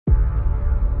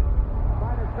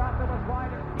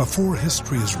Before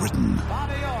history is written,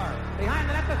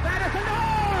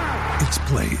 it's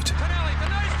played.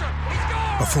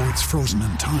 Before it's frozen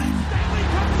in time,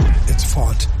 it's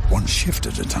fought one shift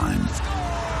at a time.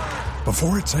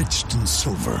 Before it's etched in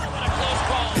silver,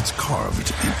 it's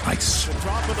carved in ice.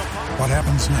 What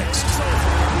happens next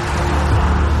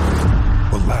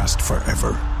will last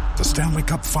forever. The Stanley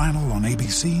Cup Final on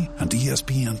ABC and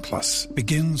ESPN Plus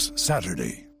begins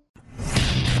Saturday.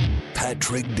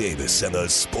 Patrick Davis and the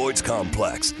Sports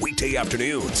Complex, weekday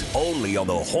afternoons, only on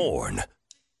the Horn.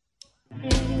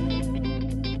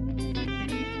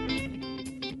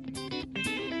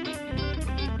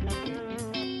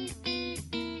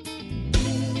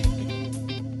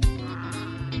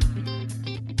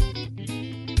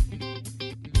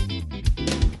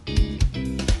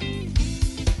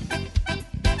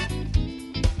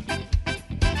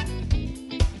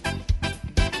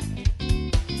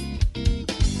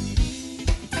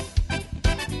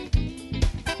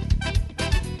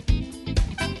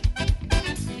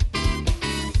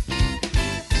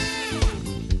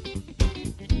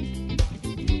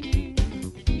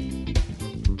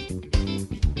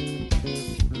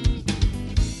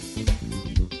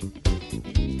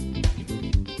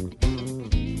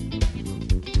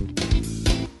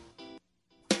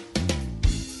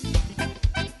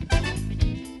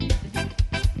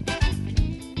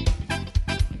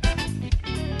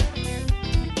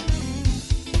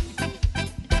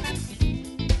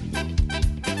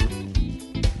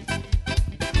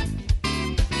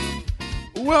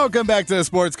 Welcome back to the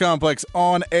Sports Complex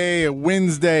on a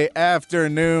Wednesday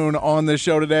afternoon. On the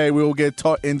show today, we will get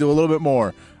into a little bit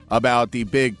more about the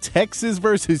big Texas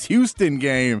versus Houston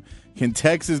game. Can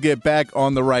Texas get back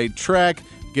on the right track,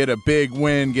 get a big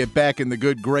win, get back in the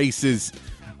good graces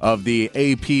of the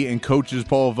AP and Coaches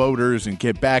Poll voters, and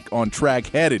get back on track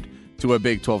headed to a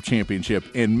Big 12 championship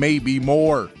and maybe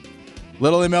more?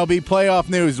 Little MLB playoff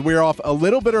news. We're off a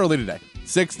little bit early today.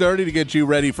 6:30 to get you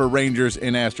ready for Rangers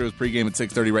and Astros pregame at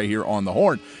 6:30 right here on the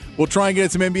Horn. We'll try and get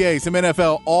some NBA, some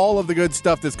NFL, all of the good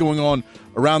stuff that's going on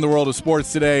around the world of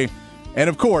sports today. And,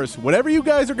 of course, whatever you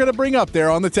guys are going to bring up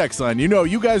there on the text line, you know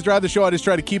you guys drive the show. I just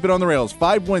try to keep it on the rails.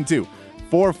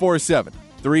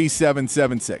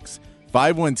 512-447-3776.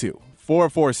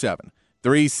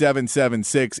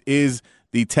 512-447-3776 is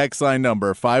the text line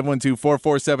number,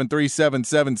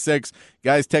 512-447-3776.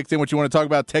 Guys, text in what you want to talk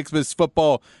about. Texas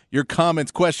football, your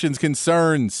comments, questions,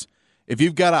 concerns. If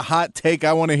you've got a hot take,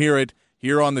 I want to hear it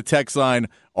here on the text line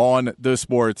on the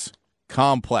Sports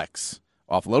Complex.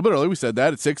 Off a little bit early, we said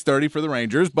that, at 6:30 for the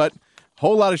Rangers, but a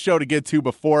whole lot of show to get to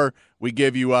before we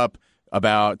give you up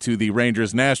to the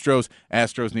Rangers and Astros.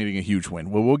 Astros needing a huge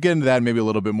win. Well, we'll get into that maybe a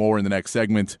little bit more in the next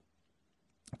segment.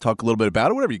 Talk a little bit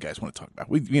about it, whatever you guys want to talk about.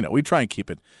 We try and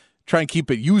keep it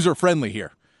user friendly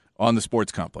here on the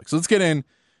Sports Complex. So let's get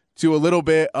into a little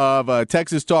bit of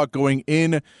Texas talk going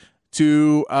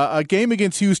into a game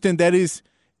against Houston that is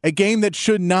a game that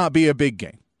should not be a big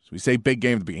game. So we say big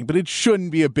game at the beginning, but it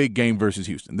shouldn't be a big game versus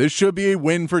Houston. This should be a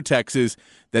win for Texas,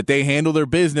 that they handle their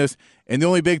business, and the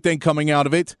only big thing coming out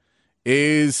of it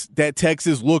is that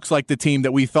Texas looks like the team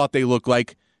that we thought they looked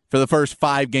like for the first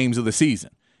 5 games of the season.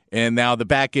 And now the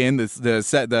back end,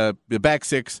 the back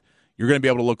six, you're going to be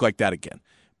able to look like that again.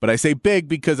 But I say big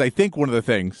because I think one of the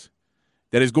things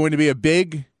that is going to be a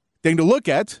big thing to look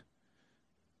at,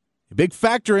 a big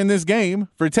factor in this game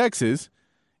for Texas,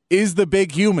 is the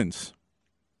big humans.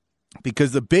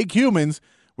 Because the big humans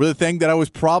were the thing that I was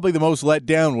probably the most let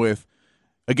down with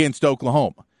against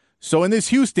Oklahoma. So in this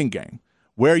Houston game,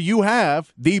 where you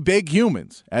have the big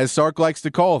humans, as Sark likes to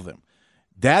call them,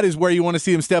 that is where you want to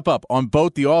see them step up on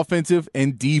both the offensive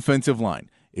and defensive line.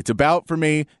 It's about, for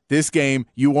me, this game,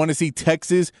 you want to see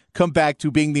Texas come back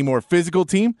to being the more physical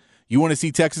team. You want to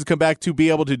see Texas come back to be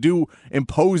able to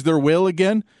impose their will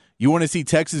again. You want to see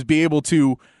Texas be able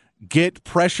to get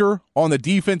pressure on the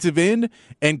defensive end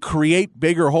and create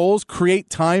bigger holes,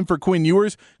 create time for Quinn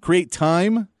Ewers, create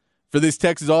time for this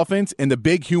Texas offense and the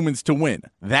big humans to win.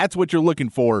 That's what you're looking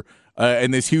for in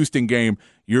this Houston game.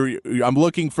 I'm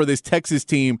looking for this Texas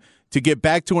team to get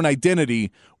back to an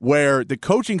identity where the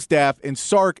coaching staff and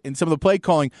Sark and some of the play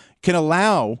calling can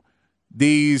allow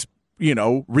these,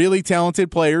 really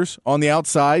talented players on the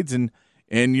outsides and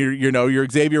your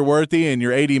Xavier Worthy and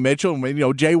your A.D. Mitchell.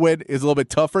 And, Jay Witt is a little bit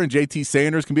tougher and J.T.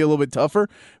 Sanders can be a little bit tougher.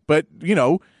 But,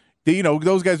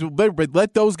 those guys,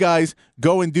 let those guys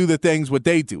go and do the things what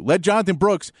they do. Let Jonathan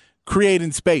Brooks create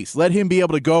in space. Let him be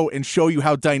able to go and show you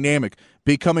how dynamic,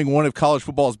 becoming one of college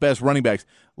football's best running backs.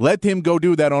 Let him go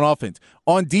do that on offense.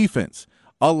 On defense,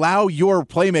 Allow your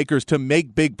playmakers to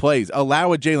make big plays.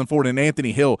 Allow a Jaylen Ford and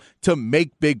Anthony Hill to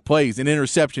make big plays and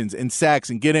interceptions and sacks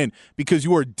and get in because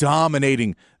you are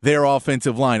dominating their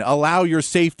offensive line. Allow your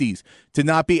safeties to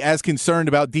not be as concerned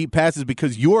about deep passes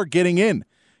because you're getting in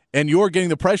and you're getting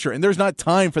the pressure, and there's not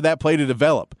time for that play to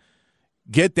develop.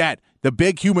 Get that. The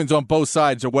big humans on both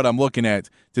sides are what I'm looking at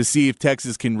to see if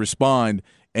Texas can respond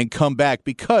and come back,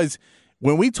 because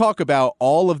when we talk about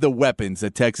all of the weapons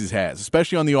that Texas has,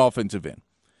 especially on the offensive end,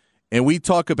 and we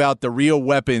talk about the real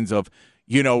weapons of,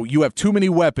 you have too many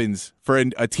weapons for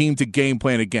a team to game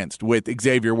plan against, with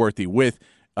Xavier Worthy, with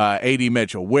A.D.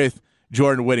 Mitchell, with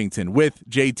Jordan Whittington, with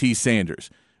J.T. Sanders,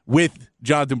 with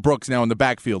Jonathan Brooks now in the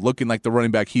backfield looking like the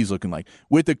running back he's looking like,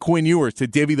 with the Quinn Ewers to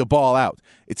divvy the ball out.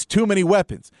 It's too many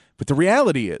weapons. But the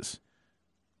reality is,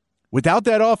 without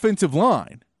that offensive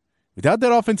line,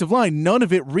 none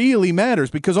of it really matters,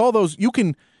 because all those you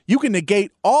can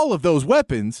negate all of those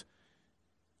weapons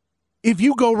if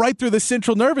you go right through the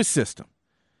central nervous system.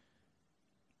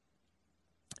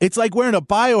 It's like wearing a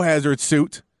biohazard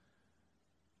suit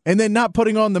and then not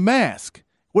putting on the mask.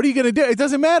 What are you going to do? It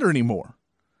doesn't matter anymore.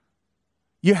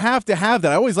 You have to have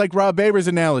that. I always like Rob Baber's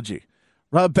analogy.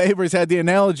 Rob Baber's had the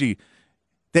analogy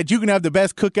that you can have the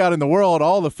best cookout in the world,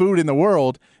 all the food in the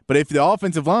world, but if the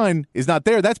offensive line is not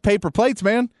there, that's paper plates,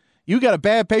 man. You got a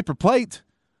bad paper plate,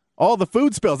 all the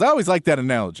food spills. I always like that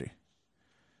analogy.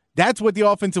 That's what the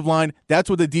offensive line, that's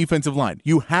what the defensive line.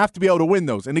 You have to be able to win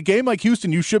those. In a game like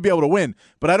Houston, you should be able to win,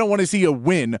 but I don't want to see a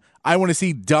win. I want to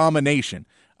see domination.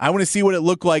 I want to see what it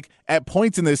looked like at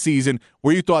points in this season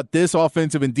where you thought this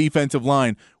offensive and defensive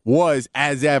line was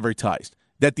as advertised,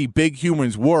 that the big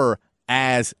humans were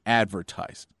as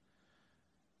advertised.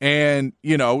 And,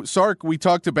 Sark, we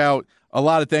talked about a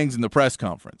lot of things in the press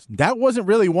conference. That wasn't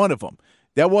really one of them.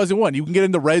 That wasn't one. You can get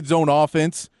into red zone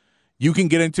offense. You can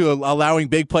get into allowing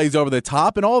big plays over the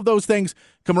top, and all of those things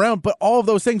come around, but all of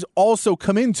those things also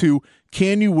come into,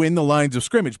 can you win the lines of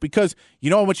scrimmage? Because you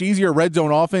know how much easier red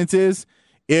zone offense is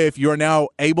if you're now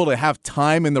able to have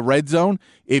time in the red zone,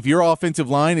 if your offensive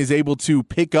line is able to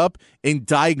pick up and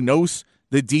diagnose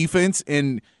the defense,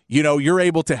 and you're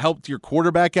able to help your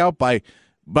quarterback out by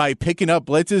picking up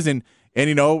blitzes, and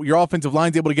your offensive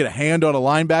line's able to get a hand on a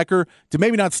linebacker to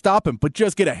maybe not stop him, but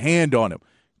just get a hand on him,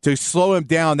 to slow him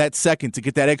down that second to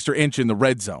get that extra inch in the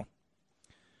red zone.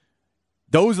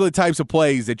 Those are the types of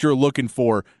plays that you're looking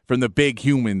for from the big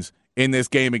humans in this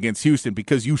game against Houston,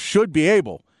 because you should be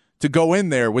able to go in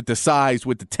there with the size,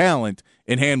 with the talent,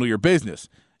 and handle your business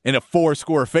in a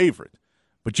 4-score favorite.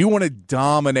 But you want to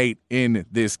dominate in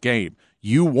this game.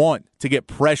 You want to get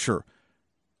pressure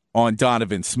on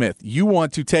Donovan Smith. You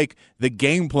want to take the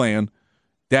game plan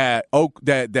that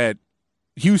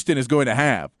Houston is going to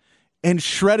have and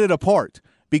shred it apart,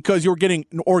 because you're getting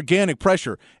organic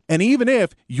pressure. And even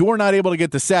if you're not able to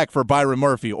get the sack for Byron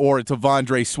Murphy or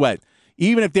T'Vondre Sweat,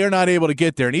 even if they're not able to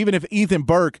get there, and even if Ethan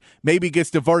Burke maybe gets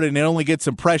diverted and only gets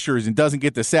some pressures and doesn't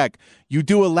get the sack, you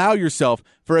do allow yourself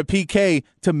for a PK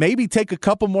to maybe take a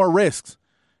couple more risks,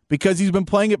 because he's been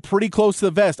playing it pretty close to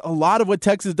the vest. A lot of what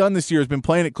Texas has done this year has been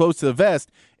playing it close to the vest,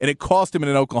 and it cost him in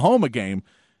an Oklahoma game.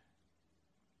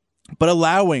 But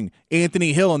allowing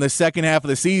Anthony Hill in the second half of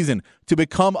the season to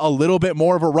become a little bit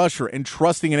more of a rusher, and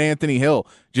trusting in Anthony Hill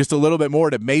just a little bit more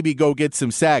to maybe go get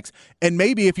some sacks. And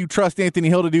maybe if you trust Anthony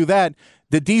Hill to do that,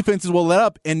 the defenses will let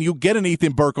up and you get an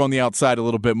Ethan Burke on the outside a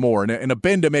little bit more, and a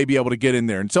Benda may be able to get in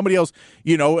there. And somebody else,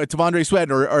 T'Vondre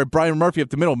Sweat or Brian Murphy up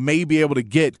the middle may be able to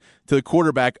get to the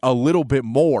quarterback a little bit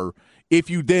more if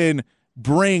you then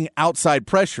bring outside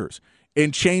pressures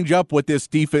and change up what this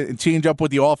defense and change up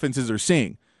what the offenses are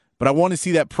seeing. But I want to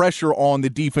see that pressure on the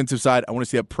defensive side. I want to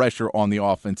see that pressure on the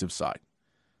offensive side.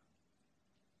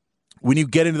 When you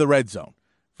get into the red zone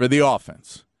for the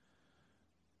offense,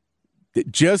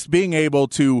 just being able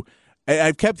to –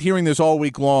 I've kept hearing this all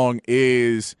week long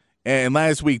and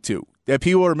last week too, that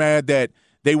people are mad that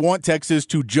they want Texas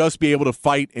to just be able to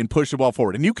fight and push the ball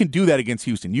forward. And you can do that against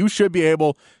Houston. You should be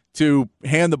able to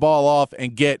hand the ball off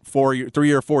and get 3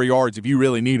 or 4 yards if you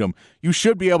really need them. You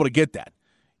should be able to get that.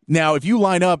 Now, if you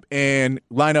line up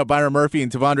Byron Murphy and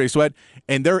T'Vondre Sweat,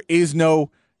 and there is no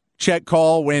check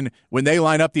call when they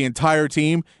line up the entire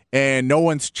team and no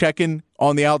one's checking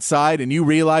on the outside, and you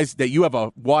realize that you have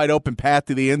a wide open path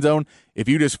to the end zone, if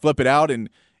you just flip it out and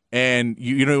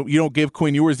you don't give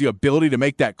Quinn Ewers the ability to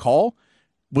make that call,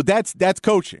 well, that's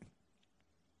coaching.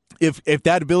 If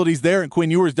that ability's there and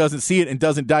Quinn Ewers doesn't see it and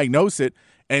doesn't diagnose it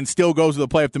and still goes to the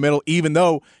play up the middle, even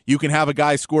though you can have a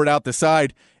guy scored out the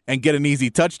side and get an easy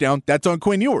touchdown, that's on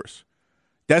Quinn Ewers.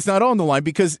 That's not on the line,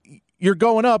 because you're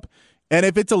going up And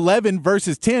if it's 11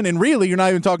 versus 10, and really you're not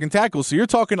even talking tackles, so you're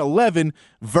talking 11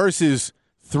 versus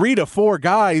 3 to 4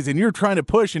 guys, and you're trying to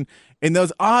push, and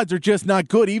those odds are just not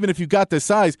good, even if you've got the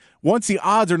size. Once the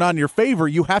odds are not in your favor,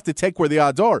 you have to take where the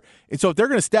odds are. And so if they're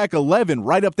going to stack 11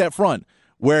 right up that front,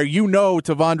 where you know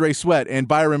T'Vondre Sweat and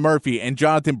Byron Murphy and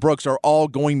Jonathan Brooks are all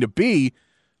going to be,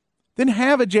 then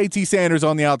have a JT Sanders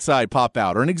on the outside pop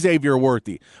out, or an Xavier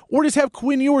Worthy, or just have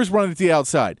Quinn Ewers running to the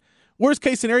outside. Worst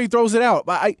case scenario, he throws it out.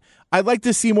 I'd like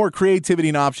to see more creativity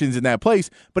and options in that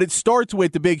place, but it starts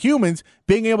with the big humans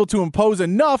being able to impose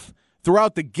enough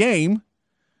throughout the game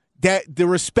that the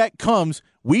respect comes.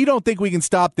 We don't think we can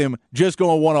stop them just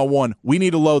going one-on-one. We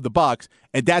need to load the box,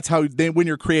 and that's how then when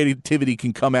your creativity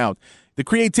can come out. The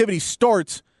creativity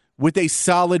starts with a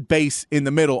solid base in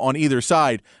the middle on either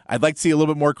side. I'd like to see a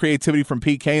little bit more creativity from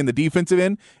PK in the defensive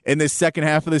end in this second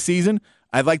half of the season.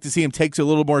 I'd like to see him take a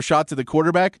little more shots at the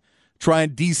quarterback, try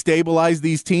and destabilize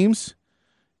these teams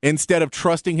instead of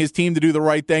trusting his team to do the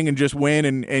right thing and just win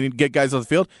and get guys off the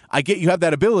field. I get you have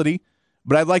that ability,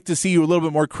 but I'd like to see you a little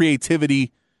bit more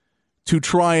creativity to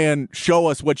try and show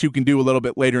us what you can do a little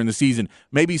bit later in the season.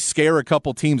 Maybe scare a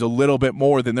couple teams a little bit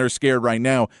more than they're scared right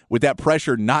now with that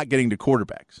pressure not getting to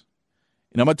quarterbacks.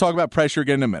 And I'm going to talk about pressure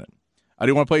again in a minute. I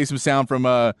do want to play you some sound from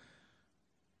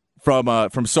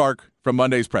Sark from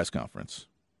Monday's press conference.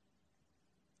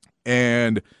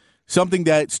 And something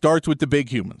that starts with the big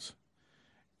humans.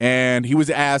 And he was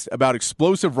asked about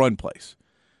explosive run plays.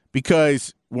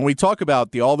 Because when we talk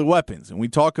about all the weapons and we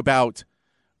talk about,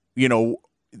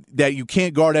 that you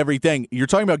can't guard everything, you're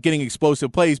talking about getting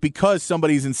explosive plays because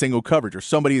somebody's in single coverage or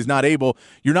somebody is not able,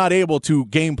 you're not able to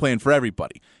game plan for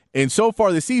everybody. And so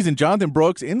far this season, Jonathan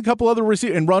Brooks and a couple other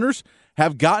and runners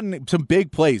have gotten some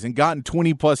big plays and gotten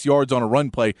 20-plus yards on a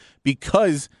run play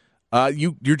because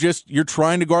you're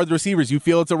trying to guard the receivers. You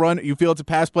feel it's a run, you feel it's a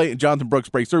pass play, and Jonathan Brooks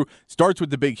breaks through. Starts with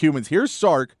the big humans. Here's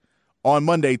Sark on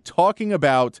Monday talking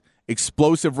about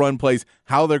explosive run plays,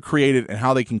 how they're created, and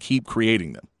how they can keep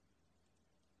creating them.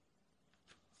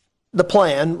 The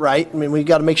plan, right? I mean, we've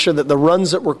got to make sure that the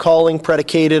runs that we're calling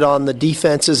predicated on the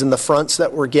defenses and the fronts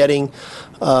that we're getting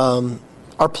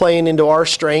are playing into our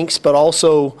strengths, but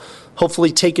also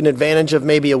hopefully taking advantage of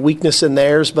maybe a weakness in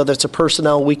theirs, whether it's a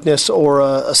personnel weakness or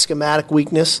a schematic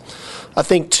weakness. I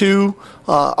think, too,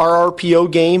 our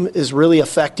RPO game is really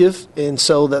effective, and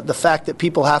so that the fact that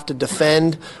people have to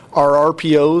defend our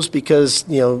RPOs because,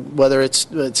 whether it's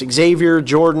Xavier,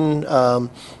 Jordan,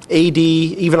 AD,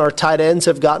 even our tight ends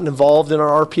have gotten involved in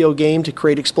our RPO game to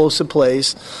create explosive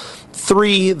plays.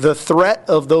 3, the threat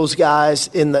of those guys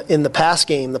in the pass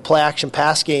game, the play-action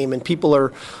pass game, and people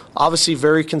are obviously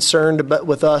very concerned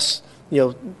with us,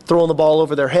 throwing the ball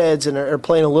over their heads and are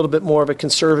playing a little bit more of a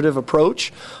conservative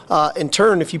approach. In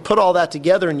turn, if you put all that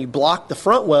together and you block the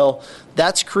front well,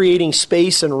 that's creating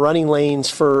space and running lanes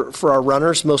for our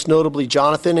runners, most notably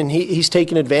Jonathan, and he's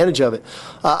taking advantage of it.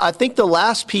 I think the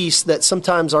last piece that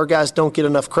sometimes our guys don't get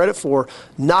enough credit for,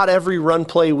 not every run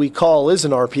play we call is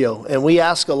an RPO, and we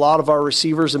ask a lot of our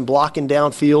receivers in blocking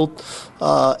downfield,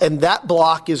 and that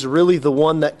block is really the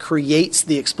one that creates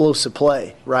the explosive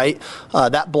play, right?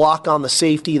 That block on the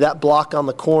safety, that block on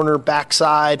the corner,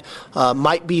 backside,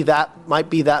 might be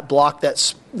that block that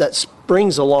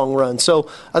springs a long run. So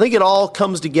I think it all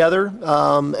comes together,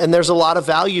 and there's a lot of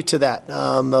value to that.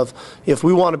 Of if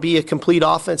we want to be a complete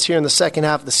offense here in the second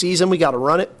half of the season, we got to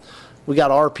run it. We got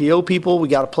to RPO people. We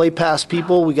got to play past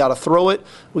people. We got to throw it.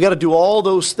 We got to do all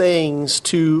those things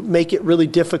to make it really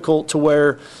difficult to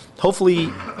where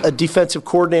hopefully a defensive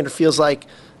coordinator feels like,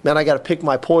 man, I got to pick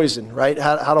my poison, right?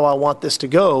 How do I want this to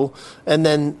go? And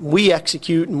then we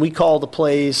execute and we call the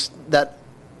plays that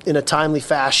in a timely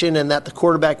fashion and that the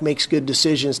quarterback makes good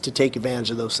decisions to take advantage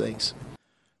of those things.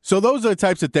 So those are the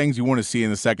types of things you want to see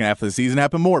in the second half of the season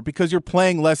happen more because you're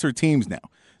playing lesser teams now.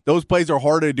 Those plays are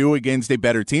harder to do against a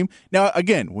better team. Now,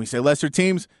 again, when we say lesser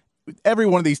teams, every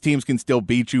one of these teams can still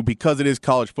beat you because it is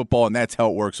college football, and that's how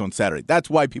it works on Saturday.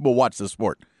 That's why people watch the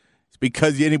sport. It's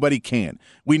because anybody can.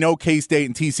 We know K-State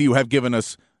and TCU have given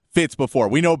us fits before.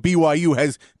 We know BYU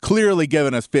has clearly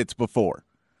given us fits before.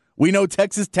 We know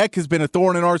Texas Tech has been a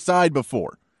thorn in our side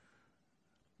before.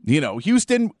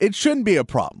 Houston, it shouldn't be a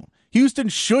problem. Houston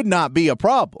should not be a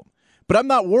problem. But I'm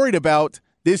not worried about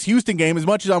this Houston game as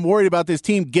much as I'm worried about this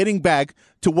team getting back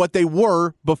to what they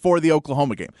were before the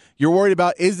Oklahoma game. You're worried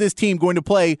about, is this team going to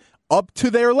play up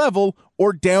to their level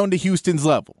or down to Houston's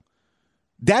level?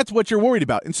 That's what you're worried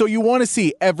about. And so you want to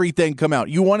see everything come out.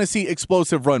 You want to see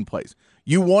explosive run plays.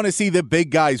 You want to see the big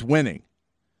guys winning.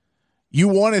 You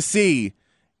want to see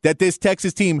that this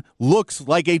Texas team looks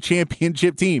like a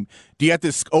championship team. Do you have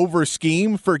to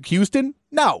over-scheme for Houston?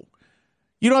 No.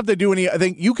 You don't have to do any. I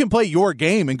think you can play your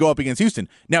game and go up against Houston.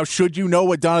 Now, should you know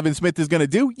what Donovan Smith is going to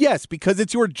do? Yes, because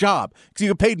it's your job. Because you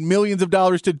get paid millions of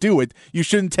dollars to do it. You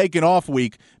shouldn't take an off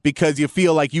week because you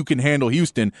feel like you can handle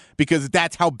Houston, because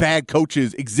that's how bad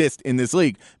coaches exist in this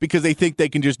league, because they think they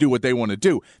can just do what they want to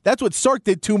do. That's what Sark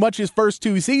did too much his first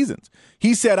 2 seasons.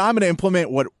 He said, I'm going to implement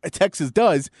what Texas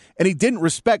does, and he didn't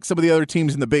respect some of the other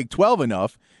teams in the Big 12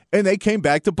 enough, and they came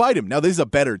back to bite him. Now, this is a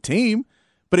better team,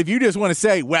 but if you just want to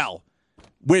say, well,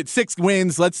 with 6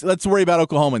 wins, let's worry about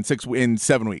Oklahoma in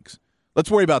 7 weeks.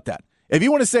 Let's worry about that. If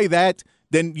you want to say that,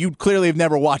 then you clearly have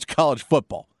never watched college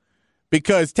football,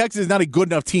 because Texas is not a good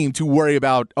enough team to worry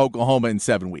about Oklahoma in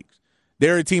 7 weeks.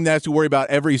 They're a team that has to worry about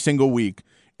every single week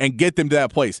and get them to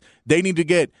that place. They need to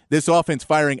get this offense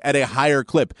firing at a higher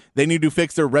clip. They need to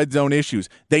fix their red zone issues.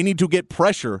 They need to get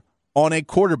pressure on a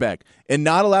quarterback and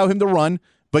not allow him to run,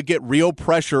 but get real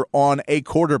pressure on a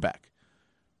quarterback.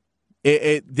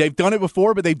 They've done it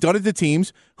before, but they've done it to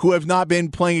teams who have not been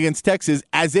playing against Texas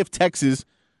as if Texas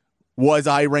was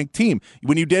a high-ranked team.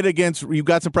 When you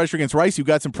got some pressure against Rice, you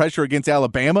got some pressure against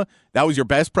Alabama. That was your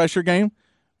best pressure game.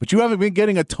 But you haven't been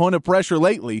getting a ton of pressure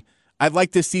lately. I'd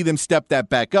like to see them step that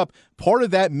back up. Part of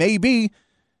that may be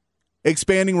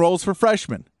expanding roles for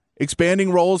freshmen,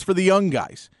 expanding roles for the young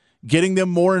guys, getting them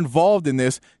more involved in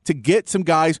this to get some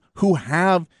guys who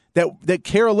have that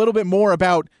care a little bit more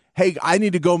about, hey, I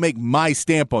need to go make my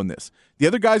stamp on this. The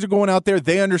other guys are going out there.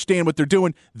 They understand what they're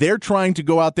doing. They're trying to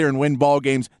go out there and win ball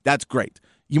games. That's great.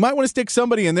 You might want to stick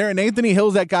somebody in there, and Anthony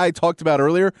Hill's that guy I talked about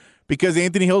earlier, because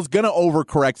Anthony Hill's going to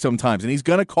overcorrect sometimes, and he's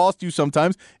going to cost you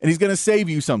sometimes, and he's going to save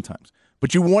you sometimes.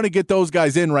 But you want to get those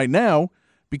guys in right now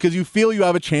because you feel you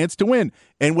have a chance to win.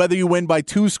 And whether you win by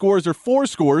 2 scores or 4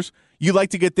 scores, you like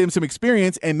to get them some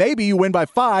experience, and maybe you win by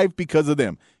 5 because of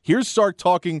them. Here's Sark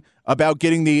talking about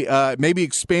getting the maybe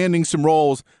expanding some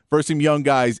roles for some young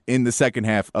guys in the second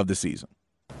half of the season.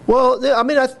 Well, I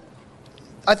mean,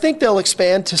 I think they'll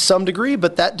expand to some degree,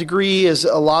 but that degree is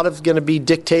a lot of going to be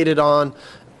dictated on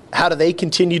how do they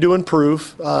continue to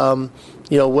improve.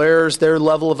 Where's their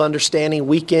level of understanding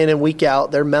week in and week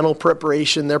out, their mental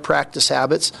preparation, their practice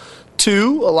habits.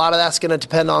 2, a lot of that's going to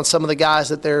depend on some of the guys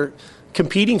that they're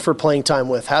competing for playing time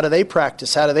with. How do they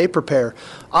practice? How do they prepare?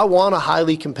 I want a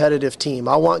highly competitive team.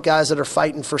 I want guys that are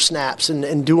fighting for snaps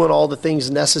and doing all the things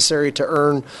necessary to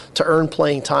earn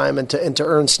playing time and to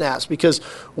earn snaps, because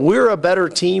we're a better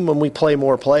team when we play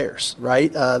more players,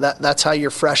 right? That's how you're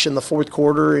fresh in the fourth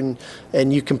quarter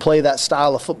and you can play that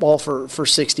style of football for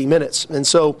 60 minutes. And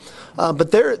so,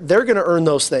 but they're going to earn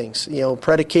those things,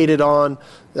 predicated on,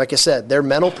 like I said, their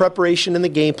mental preparation in the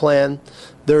game plan,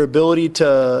 their ability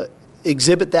to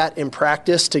exhibit that in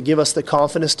practice to give us the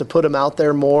confidence to put them out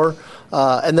there more,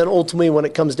 and then ultimately when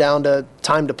it comes down to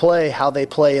time to play, how they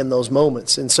play in those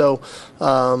moments. And so,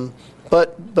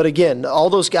 but again, all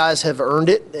those guys have earned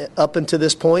it up until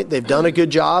this point. They've done a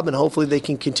good job, and hopefully they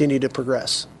can continue to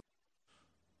progress.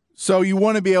 So you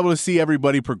want to be able to see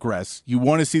everybody progress. You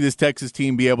want to see this Texas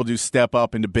team be able to step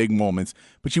up into big moments,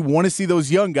 but you want to see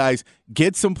those young guys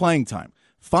get some playing time.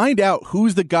 Find out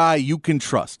who's the guy you can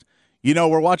trust.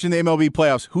 We're watching the MLB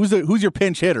playoffs. Who's your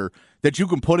pinch hitter that you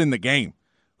can put in the game?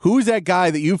 Who's that guy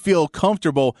that you feel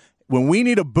comfortable when we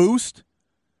need a boost?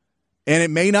 And it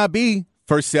may not be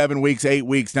for 7 weeks, 8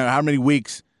 weeks. Now, how many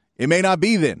weeks? It may not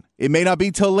be then. It may not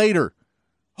be till later.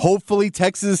 Hopefully,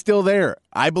 Texas is still there.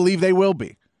 I believe they will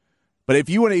be. But if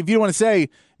you want to say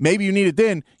maybe you need it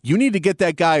then, you need to get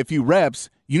that guy a few reps.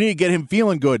 You need to get him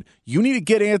feeling good. You need to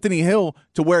get Anthony Hill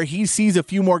to where he sees a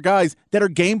few more guys that are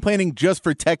game planning just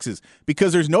for Texas,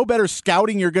 because there's no better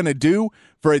scouting you're going to do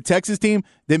for a Texas team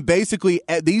than basically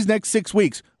at these next 6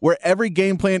 weeks where every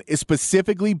game plan is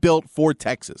specifically built for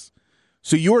Texas.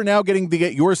 So you are now getting to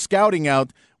get your scouting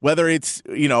out, whether it's,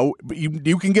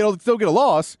 you can still get a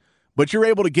loss, but you're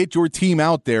able to get your team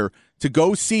out there to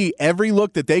go see every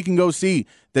look that they can go see,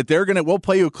 that we'll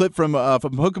play you a clip from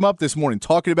Hook 'em Up this morning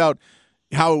talking about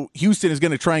how Houston is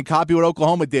going to try and copy what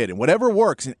Oklahoma did. And whatever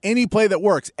works, and any play that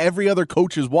works, every other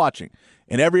coach is watching.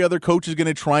 And every other coach is going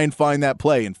to try and find that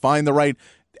play and find the right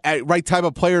type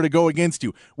of player to go against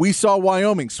you. We saw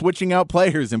Wyoming switching out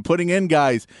players and putting in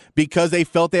guys because they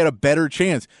felt they had a better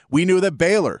chance. We knew that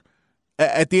Baylor,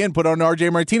 at the end, put on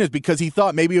R.J. Martinez because he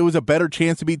thought maybe it was a better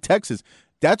chance to beat Texas.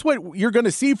 That's what you're going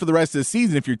to see for the rest of the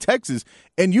season if you're Texas,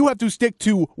 and you have to stick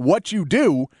to what you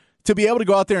do to be able to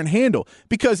go out there and handle.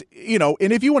 Because,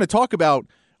 and if you want to talk about,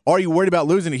 are you worried about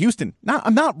losing to Houston? No,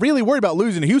 I'm not really worried about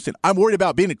losing to Houston. I'm worried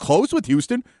about being close with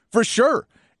Houston, for sure.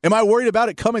 Am I worried about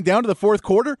it coming down to the fourth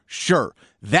quarter? Sure.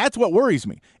 That's what worries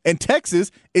me. And Texas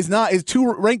is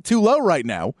ranked too low right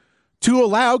now to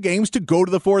allow games to go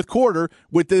to the fourth quarter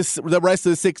with the rest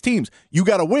of the 6 teams. You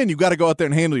got to win. You got to go out there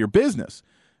and handle your business.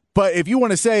 But if you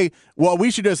want to say, well,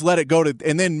 we should just let it go to,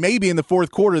 and then maybe in the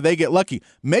fourth quarter they get lucky.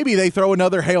 Maybe they throw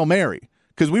another Hail Mary,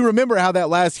 because we remember how that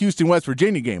last Houston-West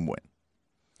Virginia game went.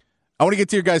 I want to get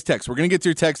to your guys' text. We're going to get to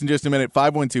your text in just a minute,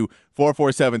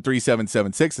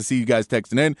 512-447-3776. I see you guys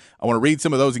texting in. I want to read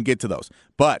some of those and get to those.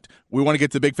 But we want to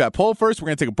get to the Big Fat Poll first. We're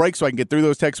going to take a break so I can get through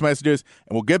those text messages,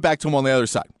 and we'll get back to them on the other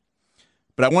side.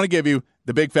 But I want to give you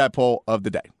the Big Fat Poll of the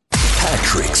day.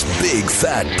 Patrick's Big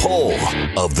Fat Poll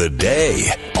of the day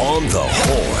on the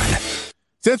Horn.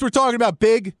 Since we're talking about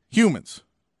big humans,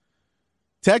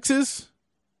 Texas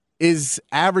is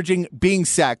averaging being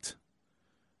sacked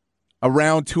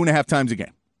around 2.5 times a game.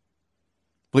 I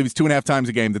believe it's 2.5 times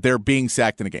a game that they're being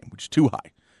sacked in a game, which is too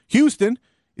high. Houston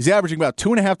is averaging about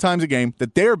 2.5 times a game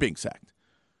that they're being sacked.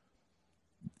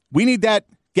 We need that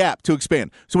gap to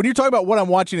expand. So when you're talking about what I'm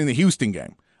watching in the Houston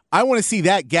game, I want to see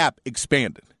that gap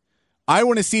expanded. I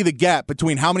want to see the gap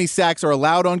between how many sacks are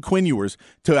allowed on Quinn Ewers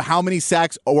to how many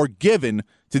sacks are given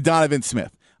to Donovan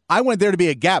Smith. I want there to be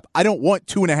a gap. I don't want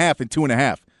 2.5 and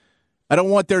 2.5. I don't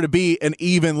want there to be an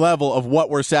even level of what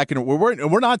we're sacking.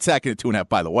 We're not sacking at 2.5,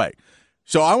 by the way.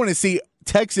 So I want to see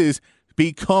Texas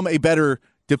become a better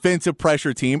defensive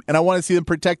pressure team, and I want to see them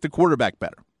protect the quarterback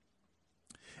better.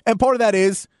 And part of that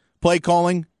is play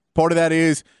calling. Part of that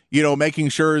is, making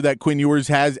sure that Quinn Ewers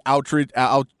has little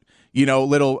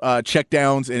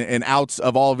checkdowns and outs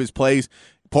of all of his plays.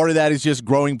 Part of that is just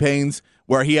growing pains,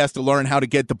 where he has to learn how to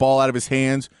get the ball out of his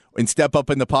hands and step up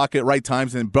in the pocket at right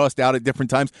times and bust out at different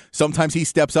times. Sometimes he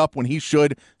steps up when he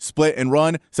should split and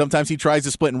run. Sometimes he tries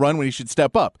to split and run when he should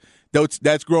step up.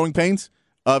 That's growing pains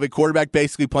of a quarterback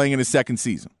basically playing in his second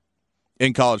season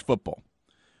in college football.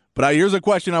 But here's a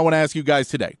question I want to ask you guys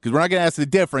today, because we're not going to ask the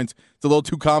difference. It's a little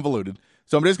too convoluted.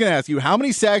 So I'm just going to ask you, how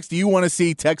many sacks do you want to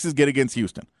see Texas get against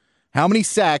Houston? How many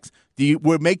sacks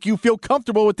would make you feel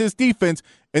comfortable with this defense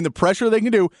and the pressure they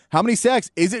can do? How many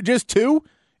sacks? Is it just 2?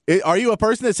 Are you a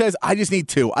person that says, I just need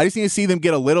 2? I just need to see them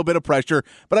get a little bit of pressure,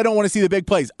 but I don't want to see the big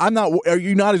plays. Are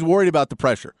you not as worried about the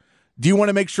pressure? Do you want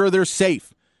to make sure they're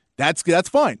safe? That's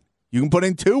fine. You can put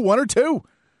in 2, 1 or 2.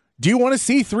 Do you want to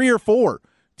see 3 or 4?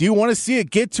 Do you want to see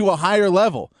it get to a higher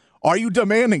level? Are you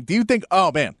demanding? Do you think,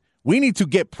 oh man, we need to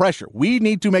get pressure. We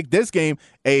need to make this game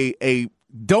a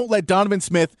don't let Donovan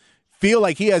Smith feel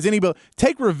like he has any ability.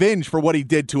 Take revenge for what he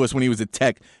did to us when he was at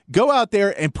Tech. Go out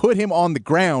there and put him on the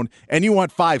ground, and you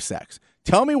want 5 sacks.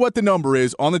 Tell me what the number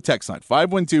is on the text line,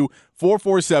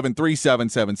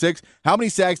 512-447-3776. How many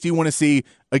sacks do you want to see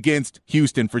against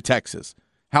Houston for Texas?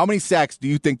 How many sacks do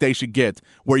you think they should get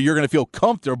where you're going to feel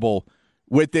comfortable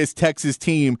with this Texas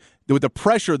team, with the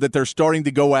pressure that they're starting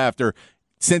to go after,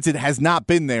 since it has not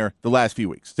been there the last few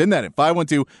weeks? Send that in,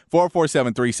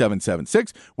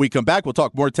 512-447-3776. We come back, we'll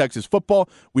talk more Texas football.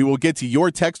 We will get to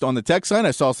your text on the text line.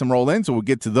 I saw some roll in, so we'll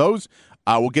get to those.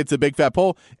 We'll get to the Big Fat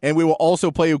Poll, and we will also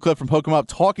play you a clip from Hook 'em Up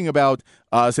talking about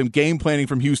some game planning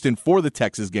from Houston for the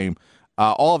Texas game.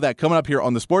 All of that coming up here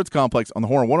on the Sports Complex on the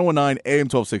Horn 1019 AM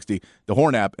 1260, the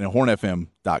Horn app, and at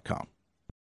hornfm.com.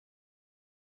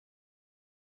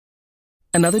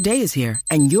 Another day is here,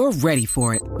 and you're ready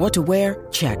for it. What to wear?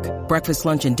 Check. Breakfast,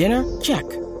 lunch, and dinner? Check.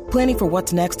 Planning for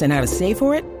what's next and how to save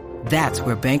for it? That's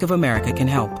where Bank of America can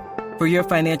help. For your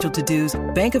financial to-dos,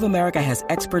 Bank of America has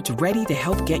experts ready to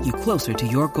help get you closer to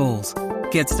your goals.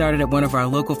 Get started at one of our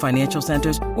local financial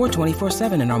centers or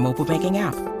 24/7 in our mobile banking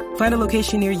app. Find a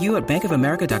location near you at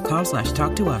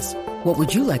bankofamerica.com/talktous. What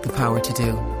would you like the power to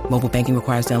do? Mobile banking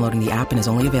requires downloading the app and is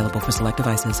only available for select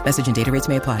devices. Message and data rates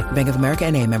may apply. Bank of America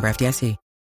NA, member FDIC.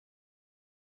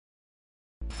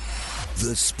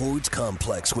 The Sports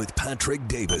Complex with Patrick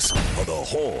Davis on the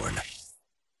Horn.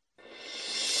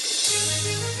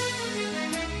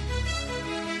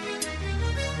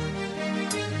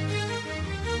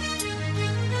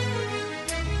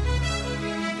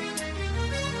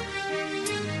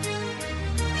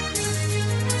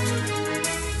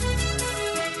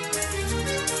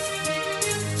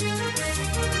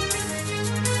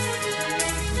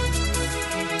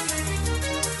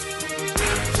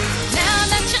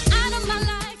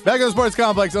 Back in the Sports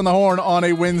Complex on the Horn on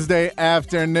a Wednesday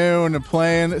afternoon,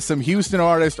 playing some Houston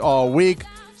artists all week.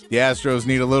 The Astros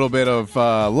need a little bit of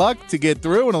luck to get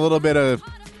through and a little bit of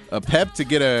a pep to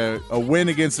get a win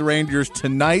against the Rangers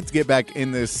tonight to get back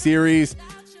in this series.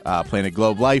 Playing at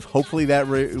Globe Life. Hopefully that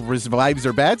revives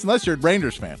their bats, unless you're a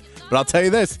Rangers fan. But I'll tell you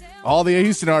this, all the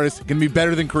Houston artists are going to be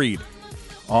better than Creed.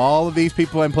 All of these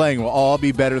people I'm playing will all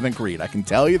be better than Creed. I can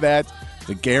tell you that.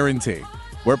 It's a guarantee.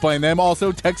 We're playing them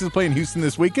also. Texas playing Houston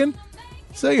this weekend.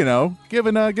 So,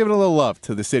 giving a little love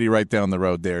to the city right down the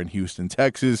road there in Houston,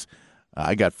 Texas.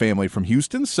 I got family from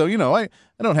Houston, so I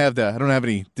don't have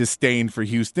any disdain for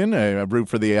Houston. I root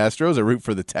for the Astros. I root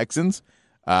for the Texans.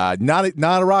 Not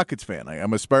a Rockets fan.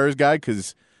 I'm a Spurs guy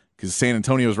because San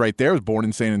Antonio's right there. I was born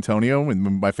in San Antonio,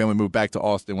 and my family moved back to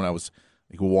Austin when I was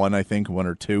like one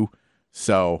or two.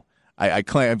 So I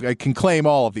can claim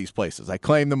all of these places. I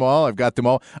claim them all. I've got them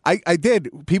all. I did.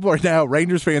 People are now,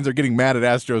 Rangers fans are getting mad at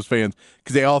Astros fans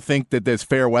because they all think that there's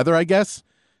fair weather, I guess.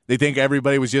 They think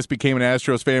everybody became an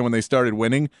Astros fan when they started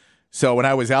winning. So when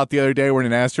I was out the other day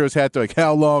wearing an Astros hat, they're like,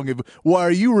 why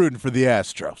are you rooting for the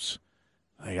Astros?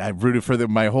 I've rooted for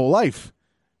them my whole life.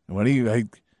 I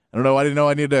don't know. I didn't know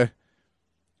I needed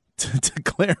to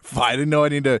clarify. I didn't know I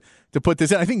needed to put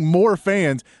this in. I think more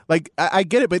fans, I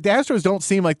get it, but the Astros don't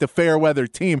seem like the fair weather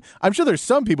team. I'm sure there's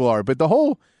some people are, but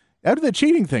after the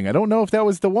cheating thing, I don't know if that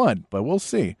was the one, but we'll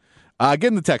see. Get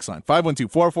in the text line,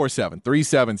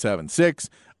 512-447-3776,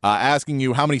 asking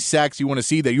you how many sacks you want to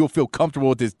see that you'll feel comfortable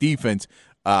with this defense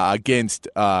against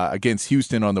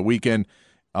Houston on the weekend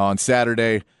on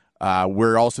Saturday.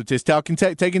 We're also just taking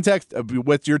text.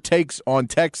 What's your takes on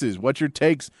Texas? What's your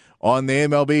takes on the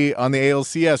MLB, on the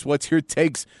ALCS? What's your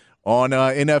takes on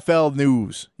NFL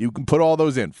news? You can put all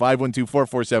those in.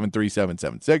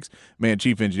 512-447-3776. Man,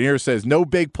 Chief Engineer says, no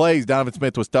big plays. Donovan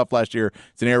Smith was tough last year.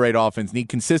 It's an air raid offense. Need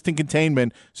consistent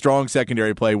containment, strong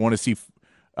secondary play. Want to see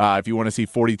if you want to see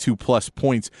 42-plus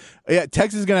points. Yeah,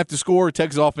 Texas is going to have to score.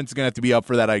 Texas offense is going to have to be up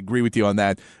for that. I agree with you on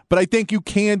that. But I think you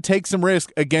can take some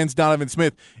risk against Donovan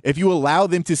Smith if you allow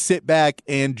them to sit back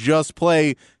and just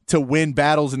play to win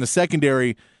battles in the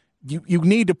secondary. You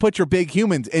need to put your big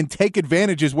humans and take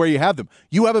advantages where you have them.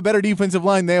 You have a better defensive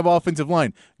line. They have offensive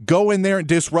line. Go in there and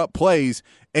disrupt plays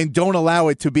and don't allow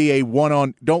it to be a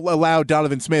one-on. Don't allow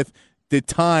Donovan Smith the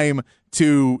time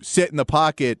to sit in the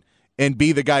pocket and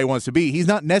be the guy he wants to be. He's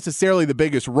not necessarily the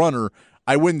biggest runner.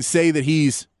 I wouldn't say that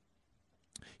he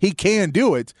can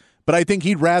do it, but I think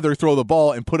he'd rather throw the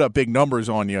ball and put up big numbers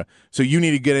on you. So you need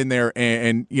to get in there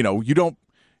and you don't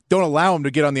allow him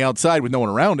to get on the outside with no one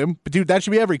around him. But, dude, that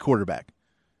should be every quarterback.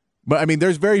 But, I mean,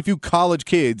 there's very few college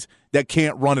kids that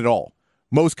can't run at all.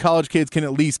 Most college kids can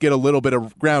at least get a little bit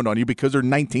of ground on you because they're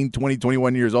 19, 20,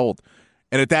 21 years old.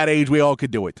 And at that age, we all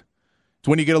could do it. It's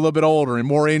when you get a little bit older and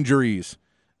more injuries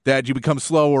that you become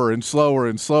slower and slower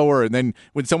and slower. And then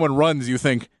when someone runs, you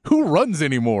think, who runs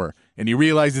anymore? And you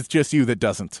realize it's just you that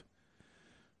doesn't.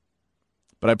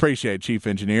 But I appreciate it, Chief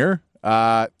Engineer.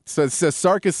 So it says,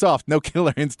 Sark is soft, no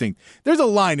killer instinct. There's a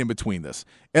line in between this.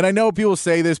 And I know people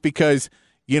say this because,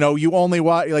 you only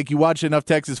watch, you watch enough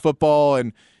Texas football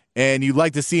and you'd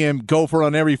like to see him go for it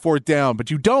on every fourth down,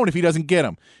 but you don't if he doesn't get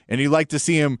them. And you like to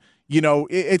see him,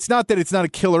 it's not that it's not a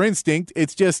killer instinct.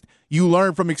 It's just you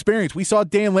learn from experience. We saw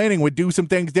Dan Lanning would do some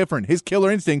things different. His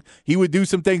killer instinct, he would do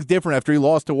some things different after he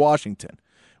lost to Washington.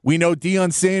 We know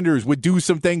Deion Sanders would do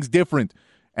some things different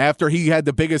after he had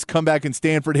the biggest comeback in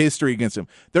Stanford history against him.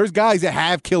 There's guys that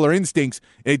have killer instincts,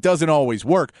 and it doesn't always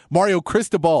work. Mario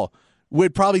Cristobal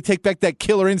would probably take back that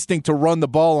killer instinct to run the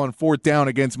ball on fourth down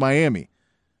against Miami.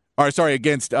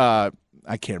 Against I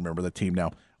can't remember the team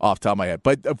now off the top of my head.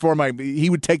 But he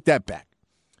would take that back.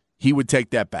 He would take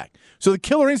that back. So the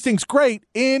killer instinct's great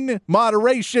in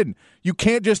moderation. You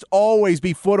can't just always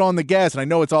be foot on the gas. And I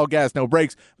know it's all gas, no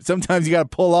brakes. But sometimes you got to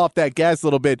pull off that gas a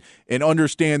little bit and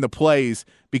understand the plays.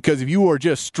 Because if you are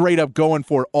just straight up going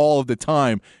for it all of the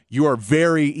time, you are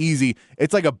very easy.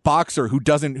 It's like a boxer who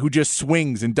just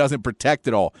swings and doesn't protect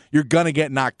it all. You're going to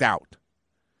get knocked out.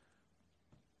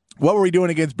 What were we doing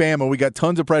against Bama? We got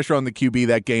tons of pressure on the QB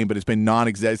that game, but it's been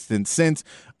non-existent since.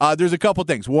 There's a couple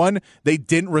things. One, they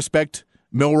didn't respect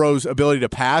Milroe's ability to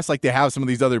pass like they have some of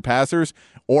these other passers.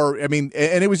 And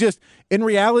it was just, in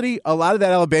reality, a lot of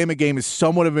that Alabama game is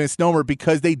somewhat of a misnomer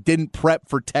because they didn't prep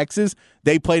for Texas.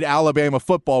 They played Alabama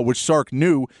football, which Sark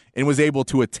knew and was able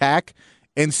to attack.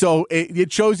 And so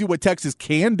it shows you what Texas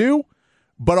can do.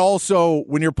 But also,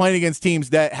 when you're playing against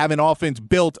teams that have an offense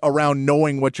built around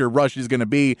knowing what your rush is going to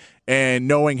be and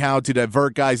knowing how to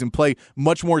divert guys and play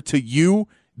much more to you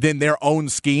than their own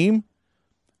scheme,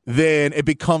 then it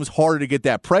becomes harder to get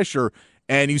that pressure.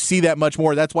 And you see that much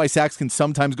more. That's why sacks can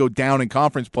sometimes go down in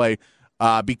conference play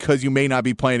because you may not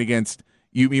be playing against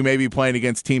you may be playing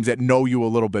against teams that know you a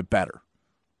little bit better.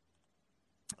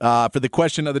 For the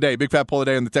question of the day, big fat poll of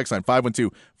the day on the text line,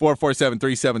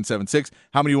 512-447-3776.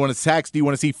 How many sacks do you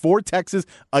want to see for Texas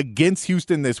against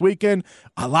Houston this weekend?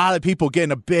 A lot of people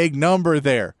getting a big number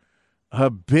there. A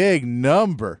big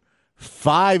number.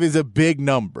 5 is a big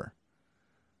number.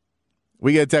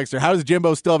 We get a texter. How does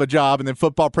Jimbo still have a job? And then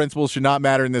football principles should not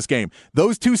matter in this game.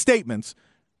 Those two statements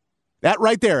That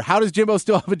right there. How does Jimbo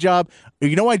still have a job?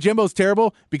 You know why Jimbo's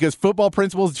terrible? Because football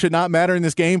principles should not matter in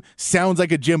this game. Sounds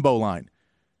like a Jimbo line.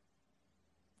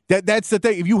 That's the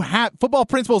thing. If you have football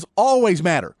principles, always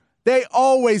matter. They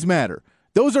always matter.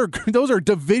 Those are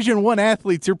Division I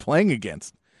athletes you're playing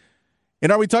against.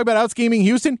 And are we talking about out-scheming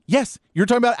Houston? Yes, you're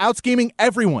talking about out-scheming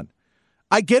everyone.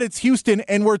 I get it's Houston,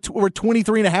 and we're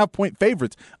 23.5-point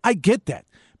favorites. I get that.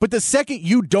 But the second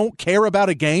you don't care about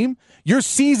a game, your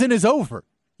season is over.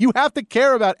 You have to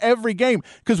care about every game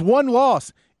because one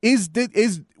loss is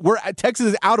where Texas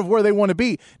is out of where they want to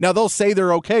be. Now, they'll say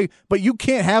they're okay, but you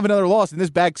can't have another loss in this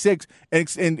back six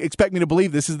and expect me to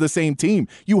believe this is the same team.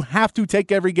 You have to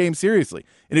take every game seriously.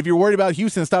 And if you're worried about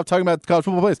Houston, stop talking about college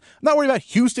football players. I'm not worried about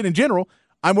Houston in general.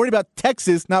 I'm worried about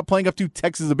Texas not playing up to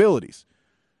Texas' abilities.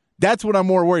 That's what I'm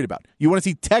more worried about. You want to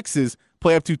see Texas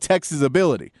play up to Texas'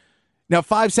 ability. Now,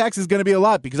 5 sacks is going to be a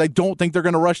lot because I don't think they're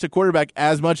going to rush the quarterback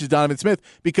as much as Donovan Smith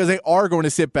because they are going to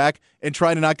sit back and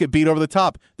try to not get beat over the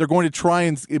top. They're going to try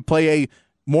and play a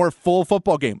more full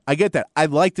football game. I get that.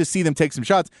 I'd like to see them take some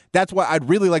shots. That's why I'd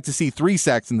really like to see 3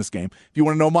 sacks in this game. If you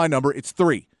want to know my number, it's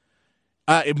 3.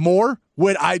 More,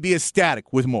 would I be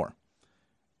ecstatic with more?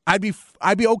 I'd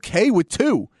be okay with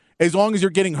 2 as long as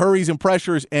you're getting hurries and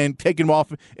pressures and taking them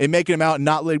off and making them out and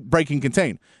not breaking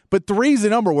contain. But 3 is the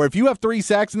number where if you have 3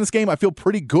 sacks in this game, I feel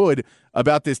pretty good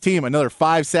about this team. Another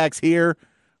 5 sacks here.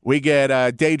 We get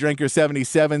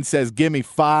Daydrinker77 says, give me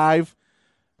 5.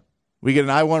 We get an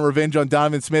I want revenge on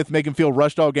Donovan Smith, make him feel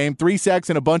rushed all game. 3 sacks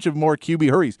and a bunch of more QB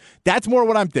hurries. That's more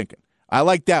what I'm thinking. I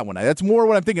like that one. That's more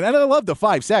what I'm thinking. And I love the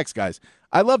 5 sacks, guys.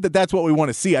 I love that that's what we want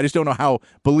to see. I just don't know how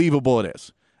believable it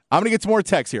is. I'm going to get some more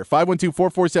texts here,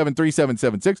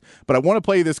 512-447-3776. But I want to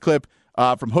play you this clip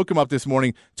from Hook 'em Up this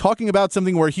morning, talking about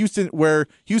something where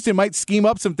Houston might scheme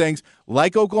up some things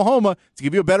like Oklahoma. To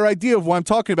give you a better idea of what I'm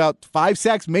talking about, 5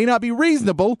 sacks may not be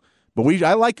reasonable, but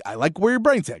I like where your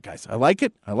brain's at, guys. I like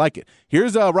it.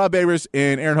 Here's Rob Babers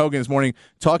and Aaron Hogan this morning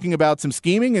talking about some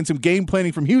scheming and some game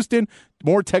planning from Houston.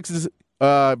 More Texas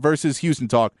versus Houston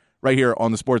talk right here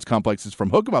on the Sports Complexes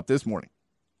from Hook 'em Up this morning.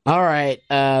 All right,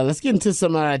 let's get into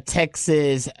some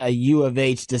Texas U of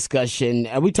H discussion.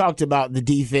 We talked about the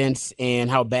defense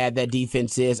and how bad that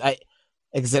defense is. Like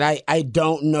I said, I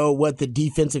don't know what the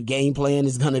defensive game plan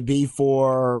is going to be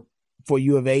for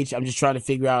U of H. I'm just trying to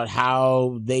figure out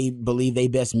how they believe they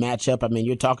best match up. I mean,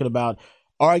 you're talking about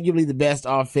arguably the best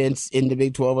offense in the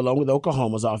Big 12, along with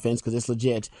Oklahoma's offense, because it's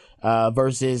legit,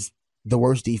 versus the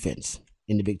worst defense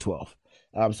in the Big 12.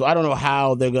 So I don't know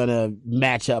how they're going to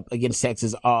match up against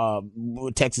Texas's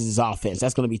offense.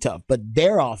 That's going to be tough. But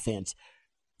their offense,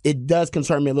 it does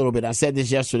concern me a little bit. I said this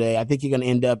yesterday. I think you're going to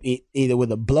end up either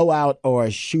with a blowout or a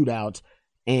shootout.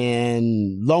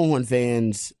 And Longhorn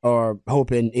fans are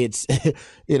hoping it's,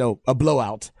 a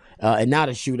blowout and not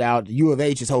a shootout. U of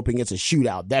H is hoping it's a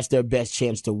shootout. That's their best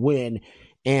chance to win.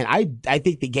 And I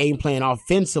think the game plan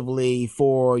offensively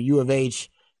for U of H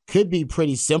could be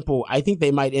pretty simple. I think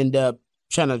they might end up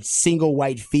trying to single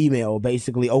white female,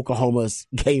 basically Oklahoma's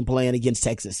game plan against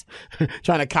Texas,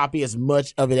 trying to copy as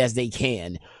much of it as they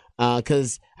can.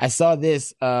 Because I saw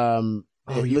this.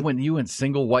 You went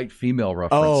single white female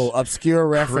reference. Oh, obscure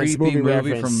reference. Creepy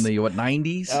movie reference. from the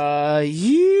 90s?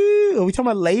 Are we talking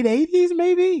about late 80s?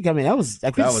 Maybe. I mean,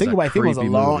 single white female was a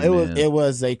long. Movie, it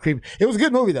was a creepy. It was a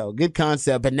good movie though, good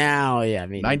concept. But now,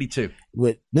 92.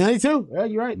 With 92, yeah,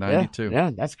 you're right. 92.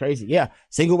 Yeah, that's crazy. Yeah,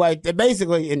 single white.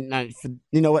 Basically, and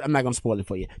you know what? I'm not gonna spoil it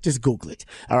for you. Just Google it.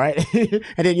 All right, and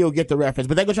then you'll get the reference.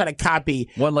 But they're gonna try to copy.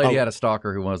 One lady had a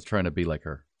stalker who was trying to be like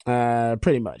her.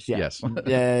 Pretty much, yeah. Yes.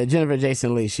 Jennifer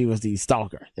Jason Leigh, she was the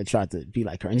stalker that tried to be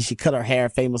like her. And she cut her hair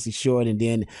famously short and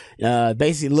then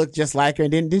basically looked just like her.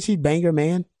 And then didn't she bang her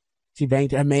man? She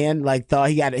banged her man, thought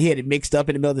he had it mixed up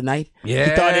in the middle of the night. Yeah.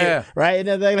 He thought it, right?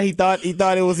 And he thought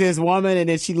it was his woman, and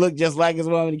then she looked just like his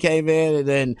woman. He came in, and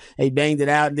then he banged it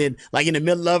out, and then, in the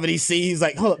middle of it, he's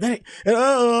like, hold up,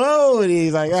 and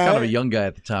he's like, I was kind of a young guy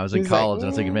at the time. I was in college, and I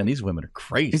was thinking, man, these women are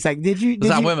crazy. He's like, did you?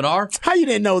 That's how women are? How you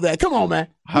didn't know that? Come on, man.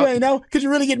 You ain't know? Could you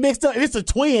really get mixed up? If it's a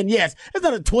twin, yes. It's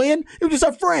not a twin. It was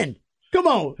just a friend. Come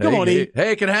on, E.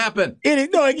 Hey, it can happen. There's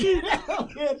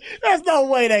no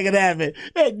way that could happen.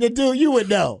 The dude, you would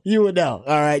know.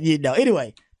 All right, you'd know.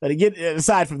 Anyway, but get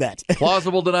aside from that.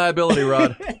 Plausible deniability,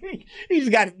 Rod. He just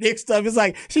got it mixed up. It's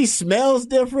like she smells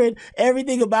different.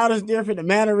 Everything about us different. The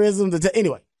mannerisms.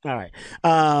 Anyway, all right.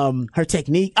 Her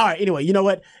technique. All right. Anyway, you know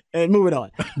what? Moving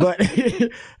on. But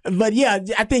yeah,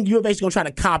 I think U of H is gonna try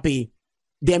to copy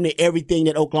damn near everything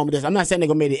that Oklahoma does. I'm not saying they're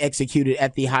going to be able to execute it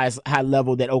at the high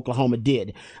level that Oklahoma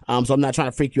did. So I'm not trying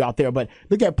to freak you out there, but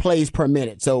look at plays per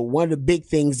minute. So one of the big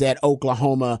things that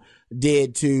Oklahoma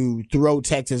did to throw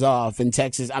Texas off, and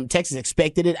Texas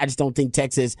expected it. I just don't think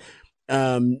Texas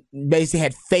basically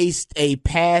had faced a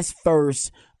pass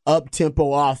first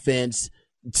up-tempo offense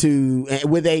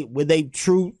with a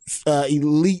true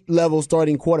elite level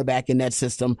starting quarterback in that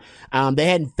system. They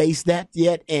hadn't faced that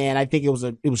yet, and I think it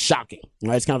was shocking.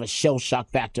 Right? It's kind of a shell shock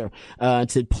factor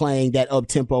to playing that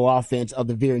up-tempo offense of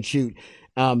the veer and shoot.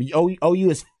 OU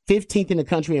is 15th in the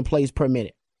country in plays per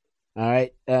minute. All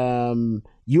right.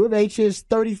 U of H is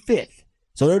 35th.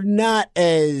 So they're not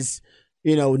as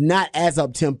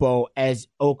up-tempo as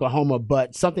Oklahoma,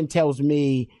 but something tells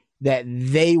me that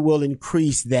they will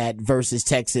increase that versus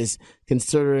Texas,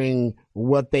 considering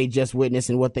what they just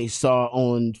witnessed and what they saw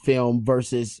on film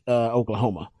versus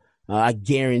Oklahoma. I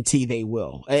guarantee they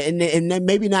will. And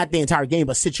maybe not the entire game,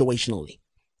 but situationally.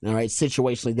 All right,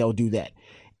 situationally, they'll do that.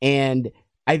 And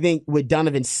I think with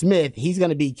Donovan Smith, he's going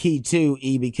to be key too,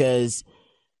 because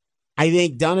I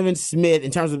think Donovan Smith, in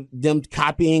terms of them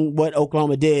copying what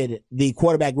Oklahoma did, the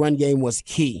quarterback run game was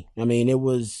key. I mean, it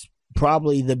was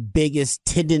probably the biggest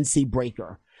tendency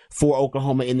breaker for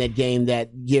Oklahoma in that game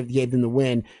that gave them the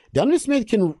win. Donovan Smith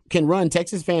can run.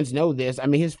 Texas fans know this. I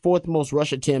mean, his fourth most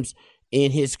rush attempts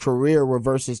in his career were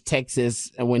versus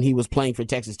Texas when he was playing for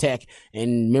Texas Tech.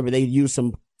 And remember, they used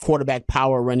some quarterback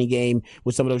power running game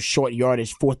with some of those short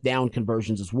yardage fourth down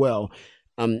conversions as well.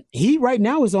 He right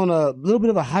now is on a little bit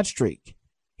of a hot streak.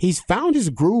 He's found his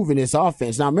groove in this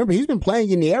offense. Now, remember, he's been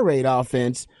playing in the air raid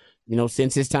offense,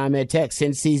 since his time at Tech,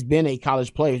 since he's been a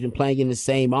college player. He's been playing in the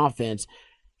same offense.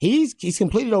 He's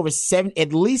completed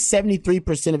at least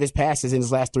 73% of his passes in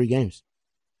his last 3 games.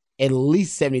 At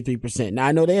least 73%. Now,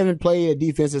 I know they haven't played a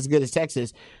defense as good as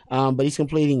Texas, but he's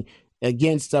completing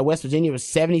against West Virginia was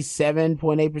 77.8%,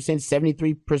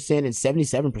 73%, and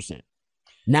 77%.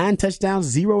 9 touchdowns,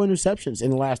 0 interceptions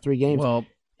in the last 3 games. Well,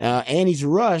 and he's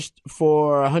rushed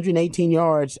for 118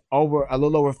 yards, a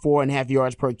little over 4.5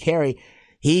 yards per carry.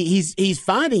 He's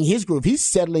finding his groove. He's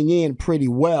settling in pretty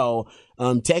well.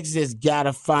 Texas has got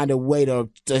to find a way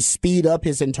to speed up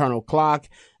his internal clock,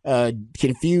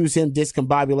 confuse him,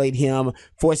 discombobulate him,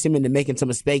 force him into making some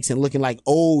mistakes and looking like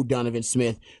old Donovan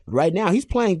Smith. But right now, he's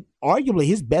playing arguably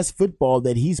his best football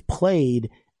that he's played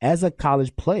as a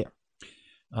college player.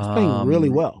 He's playing really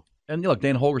well. And look,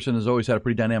 Dan Holgorsen has always had a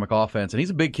pretty dynamic offense, and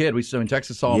he's a big kid.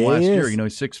 Texas saw him last year. He's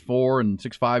 6'4" and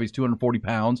 6'5". He's 240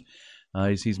 pounds.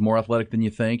 He's more athletic than you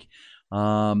think.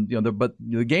 But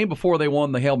the game before they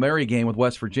won the Hail Mary game with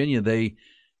West Virginia, they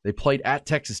played at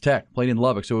Texas Tech, played in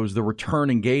Lubbock, so it was the return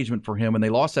engagement for him, and they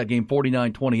lost that game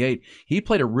 49-28. He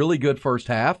played a really good first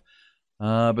half,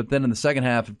 but then in the second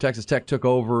half, Texas Tech took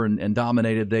over and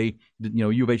dominated.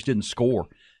 U of H didn't score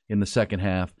in the second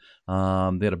half.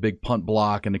 They had a big punt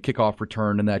block and a kickoff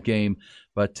return in that game,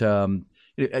 but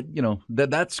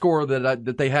that score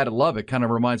that they had at Lubbock kind of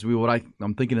reminds me of what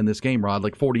I'm thinking in this game, Rod,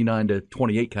 like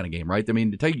 49-28 kind of game, right? I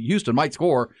mean, Houston might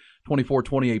score 24,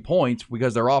 28 points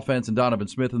because their offense and Donovan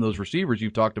Smith and those receivers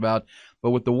you've talked about,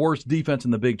 but with the worst defense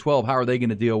in the Big 12, how are they going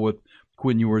to deal with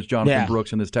Quinn Ewers, Jonathan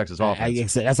Brooks, and this Texas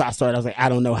offense? That's how I started. I was like, I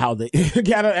don't know how they.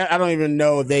 I don't even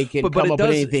know they can come up with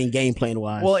anything game plan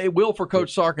wise. Well, it will for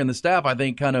Coach Sark and the staff, I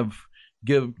think, kind of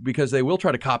because they will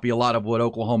try to copy a lot of what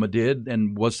Oklahoma did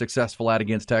and was successful at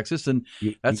against Texas, and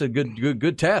that's a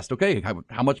good test. Okay,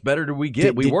 how much better do we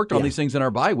get? We worked on these things in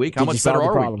our bye week. How much better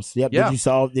are we? Yep. Yeah.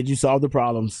 Did you solve the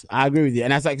problems? I agree with you,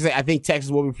 and that's like I say. I think Texas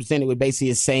will be presented with basically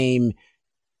the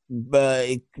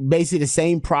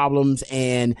same problems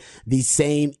and the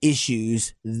same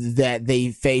issues that they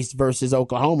faced versus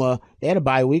Oklahoma. They had a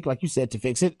bye week, like you said, to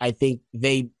fix it. I think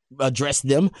they address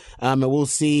them, and we'll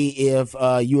see if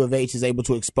U of H is able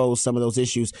to expose some of those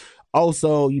issues.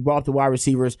 Also, you brought up the wide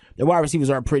receivers. The wide receivers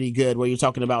are pretty good, where you're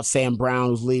talking about Sam Brown,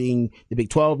 who's leading the Big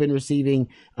 12 in receiving.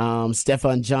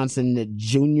 Stephon Johnson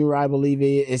Jr., I believe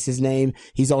is his name.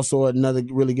 He's also another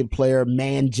really good player.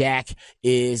 Man Jack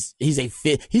he's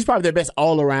probably their best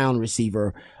all-around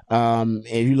receiver.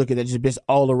 If you look at that, just best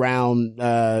all-around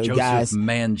guys.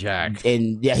 Manjack.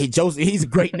 And he's a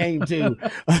great name too.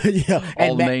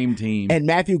 Name team. And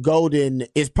Matthew Golden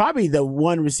is probably the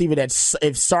one receiver that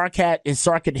if Sark could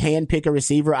handpick a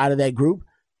receiver out of that group,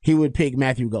 he would pick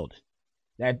Matthew Golden.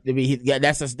 That's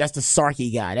the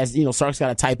Sarky guy. That's Sark's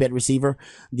got a type at receiver,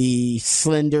 the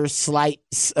slender, slight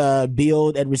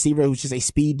build at receiver who's just a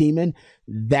speed demon.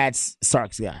 That's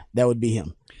Sark's guy. That would be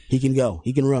him. He can go.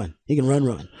 He can run. He can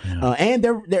run. Yeah. And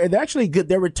they're actually good.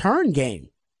 Their return game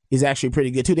is actually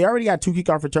pretty good too. They already got 2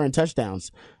 kickoff return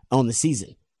touchdowns on the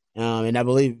season. And I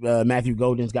believe Matthew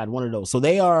Golden's got one of those. So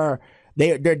they're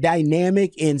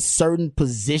dynamic in certain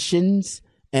positions,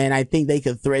 and I think they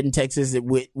could threaten Texas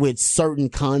with certain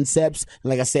concepts. And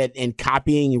like I said, in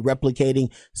copying and replicating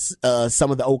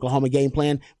some of the Oklahoma game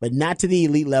plan, but not to the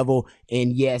elite level.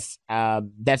 And yes,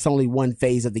 that's only one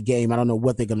phase of the game. I don't know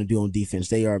what they're going to do on defense.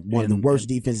 They are one of the worst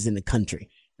defenses in the country.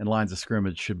 And lines of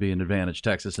scrimmage should be an advantage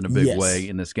Texas in a big way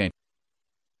in this game.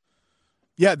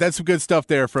 Yeah, that's some good stuff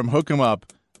there from Hook 'em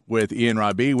Up with Ian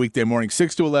Robbie, weekday morning,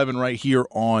 6 to 11 right here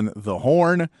on The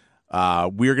Horn.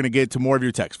 We're going to get to more of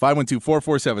your text.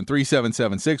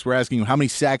 512-447-3776. We're asking you, how many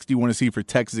sacks do you want to see for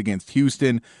Texas against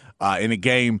Houston in a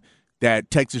game that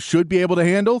Texas should be able to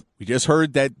handle? We just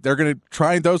heard that they're going to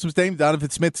try and throw some things. Donovan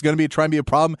Smith's going to try and be a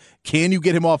problem. Can you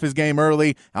get him off his game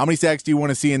early? How many sacks do you want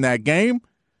to see in that game?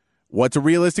 What's a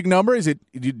realistic number? Do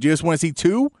you just want to see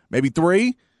 2, maybe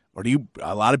 3? Or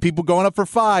a lot of people going up for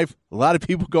 5. A lot of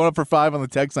people going up for 5 on the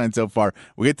text line so far.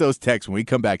 We'll get those texts when we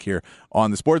come back here on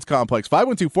the Sports Complex.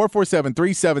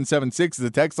 512-447-3776 is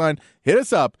the text line. Hit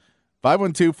us up.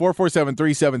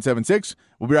 512-447-3776.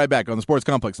 We'll be right back on the Sports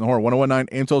Complex on the Horn 1019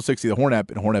 AM 1260, the Horn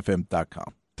app, and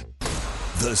hornfm.com.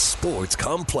 The Sports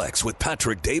Complex with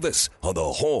Patrick Davis on the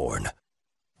Horn.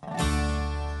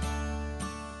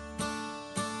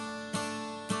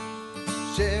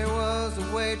 She was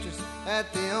a waitress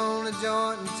at the only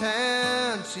joint in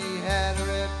town. She had a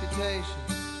reputation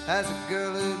as a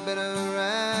girl who'd been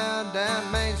around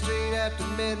down Main Street after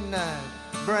midnight.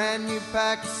 Brand new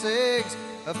pack of cigs,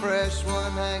 a fresh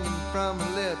one hanging from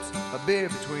her lips, a beer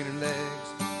between her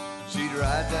legs. She'd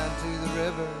ride down to the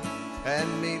river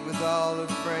and meet with all her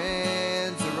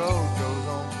friends. The road goes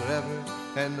on forever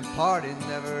and the party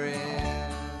never ends.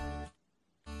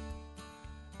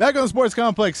 Back on the Sports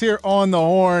Complex here on the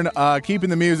Horn,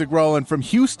 keeping the music rolling from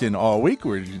Houston all week.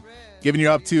 We're giving you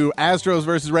up to Astros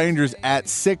versus Rangers at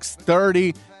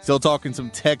 6:30. Still talking some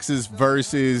Texas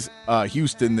versus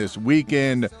Houston this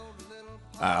weekend.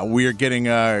 We are getting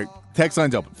text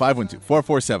lines open,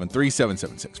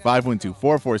 512-447-3776,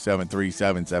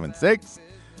 512-447-3776.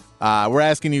 We're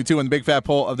asking you, too, in the Big Fat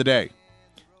Poll of the day,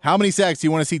 how many sacks do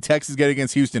you want to see Texas get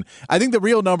against Houston? I think the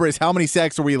real number is how many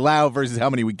sacks are we allow versus how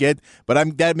many we get,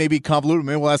 but that may be convoluted.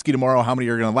 Maybe we'll ask you tomorrow how many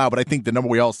you're going to allow, but I think the number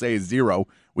we all say is 0.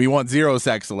 We want 0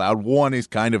 sacks allowed. 1 is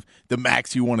kind of the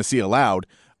max you want to see allowed.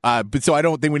 But so I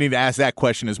don't think we need to ask that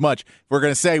question as much. If we're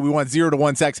going to say we want 0 to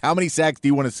 1 sacks, how many sacks do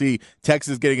you want to see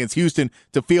Texas get against Houston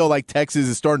to feel like Texas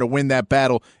is starting to win that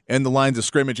battle in the lines of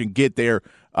scrimmage and get there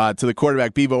to the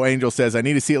quarterback? Bevo Angel says, I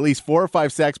need to see at least 4 or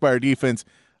 5 sacks by our defense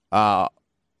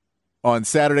on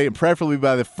Saturday, and preferably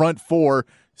by the front 4.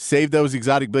 Save those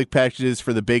exotic big packages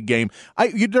for the big game.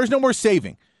 There's no more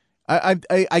saving.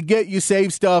 I get you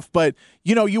save stuff, but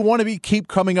you want to keep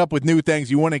coming up with new things.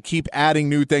 You want to keep adding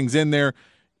new things in there.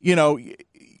 You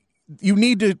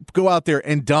need to go out there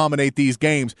and dominate these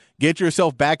games. Get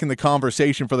yourself back in the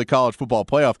conversation for the college football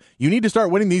playoff. You need to start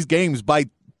winning these games by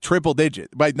triple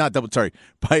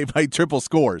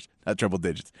scores, not triple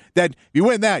digits. That if you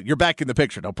win that, you're back in the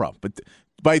picture, no problem. But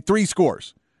by 3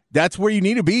 scores, that's where you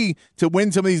need to be to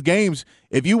win some of these games.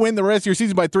 If you win the rest of your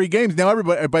season by 3 games, now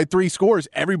everybody by 3 scores,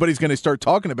 everybody's going to start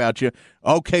talking about you.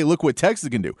 Okay, look what Texas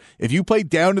can do. If you play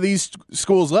down to these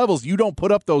schools' levels, you don't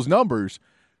put up those numbers.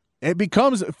 It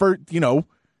becomes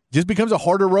just becomes a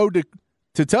harder road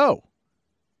to toe.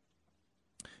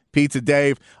 Pizza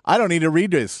Dave, I don't need to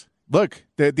read this. Look,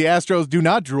 the Astros do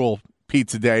not drool,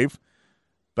 Pizza Dave,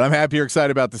 but I'm happy you're excited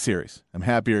about the series.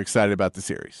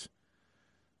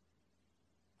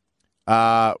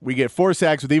 We get 4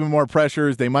 sacks with even more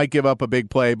pressures. They might give up a big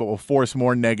play, but will force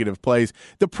more negative plays.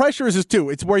 The pressures is too.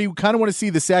 It's where you kind of want to see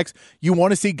the sacks. You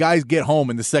want to see guys get home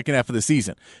in the second half of the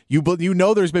season. You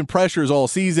know there's been pressures all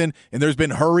season, and there's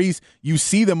been hurries. You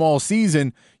see them all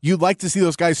season. You'd like to see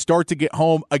those guys start to get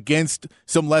home against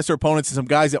some lesser opponents and some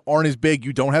guys that aren't as big.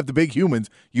 You don't have the big humans.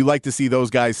 You like to see those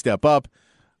guys step up.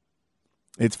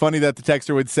 It's funny that the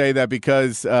texter would say that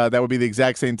because that would be the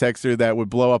exact same texter that would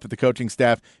blow up at the coaching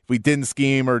staff if we didn't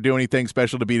scheme or do anything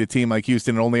special to beat a team like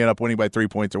Houston and only end up winning by 3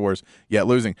 points or worse, yet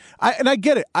losing. I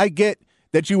get it. I get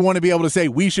that you want to be able to say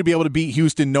we should be able to beat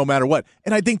Houston no matter what.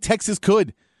 And I think Texas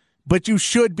could. But you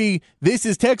should be. This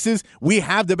is Texas. We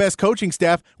have the best coaching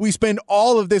staff. We spend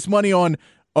all of this money on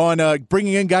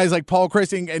bringing in guys like Paul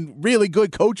Chryst and really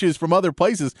good coaches from other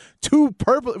places to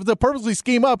purposely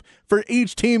scheme up for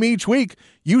each team each week.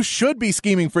 You should be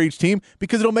scheming for each team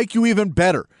because it'll make you even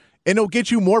better and it'll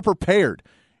get you more prepared.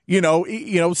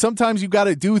 Sometimes you've got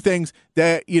to do things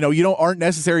that you aren't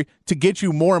necessary to get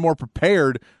you more and more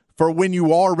prepared for when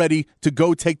you are ready to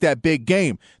go take that big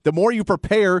game. The more you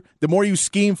prepare, the more you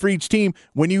scheme for each team.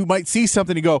 When you might see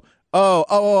something, you go,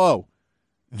 oh,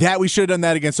 that we should have done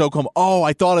that against Oklahoma. Oh,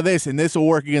 I thought of this, and this will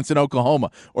work against an Oklahoma,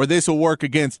 or this will work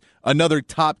against another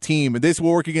top team, and this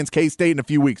will work against K-State in a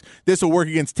few weeks. This will work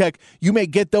against Tech. You may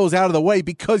get those out of the way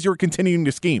because you're continuing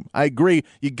to scheme. I agree.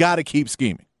 You got to keep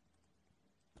scheming.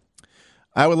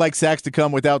 I would like sacks to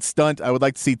come without stunt. I would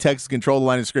like to see Texas control the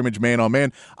line of scrimmage man on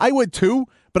man. I would too,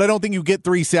 but I don't think you get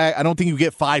 3 sacks. I don't think you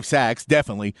get 5 sacks,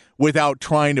 definitely, without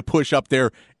trying to push up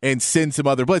there and send some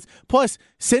other blitz. Plus,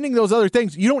 sending those other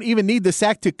things, you don't even need the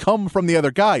sack to come from the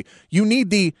other guy. You need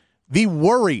the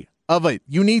worry of it.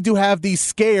 You need to have the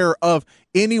scare of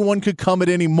anyone could come at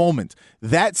any moment.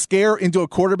 That scare into a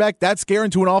quarterback, that scare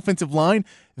into an offensive line,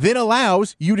 then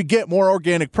allows you to get more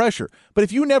organic pressure. But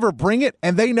if you never bring it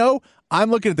and they know, I'm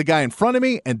looking at the guy in front of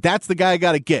me, and that's the guy I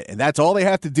got to get, and that's all they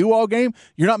have to do all game,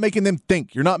 you're not making them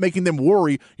think. You're not making them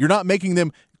worry. You're not making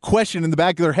them question in the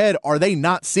back of their head, are they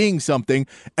not seeing something,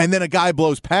 and then a guy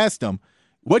blows past them.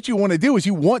 What you want to do is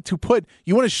you want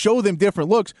to show them different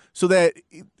looks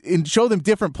and show them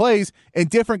different plays and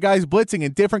different guys blitzing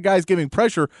and different guys giving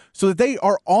pressure so that they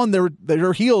are on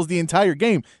their heels the entire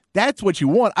game. That's what you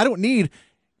want. I don't need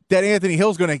that Anthony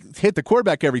Hill's going to hit the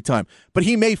quarterback every time, but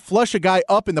he may flush a guy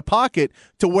up in the pocket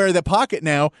to where the pocket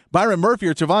now, Byron Murphy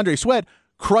or T'Vondre Sweat,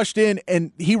 crushed in,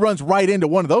 and he runs right into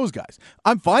one of those guys.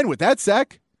 I'm fine with that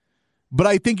sack, but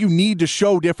I think you need to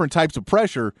show different types of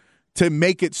pressure to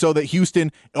make it so that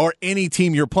Houston or any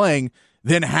team you're playing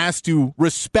then has to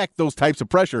respect those types of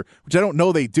pressure, which I don't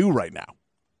know they do right now.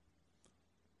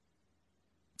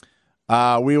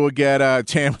 We will get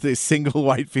Chan with a single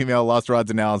white female lost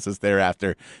rods analysis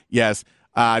thereafter. Yes.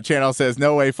 Channel says,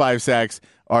 no way 5 sacks.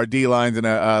 Our D-lines and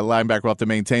a linebacker will have to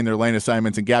maintain their lane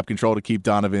assignments and gap control to keep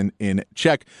Donovan in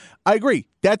check. I agree.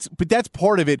 But that's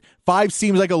part of it. 5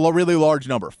 seems like a really large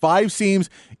number. 5 seems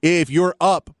if you're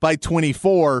up by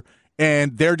 24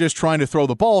 and they're just trying to throw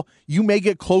the ball, you may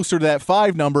get closer to that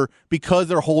 5 number because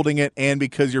they're holding it and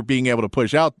because you're being able to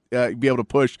push out,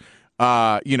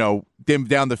 them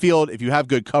down the field. If you have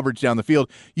good coverage down the field,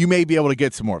 you may be able to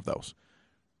get some more of those.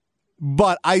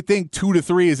 But I think 2 to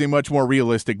 3 is a much more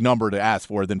realistic number to ask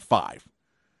for than 5.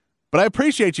 But I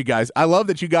appreciate you guys. I love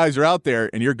that you guys are out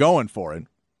there and you're going for it.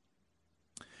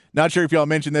 Not sure if y'all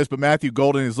mentioned this, but Matthew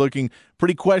Golden is looking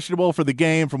pretty questionable for the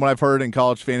game from what I've heard in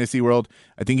college fantasy world.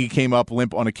 I think he came up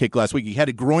limp on a kick last week. He had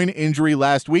a groin injury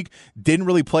last week. Didn't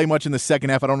really play much in the second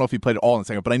half. I don't know if he played it all in the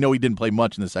second half, but I know he didn't play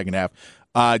much in the second half.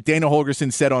 Dana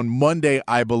Holgorsen said on Monday,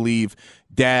 I believe,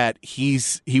 that he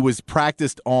was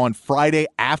practiced on Friday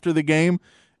after the game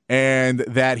and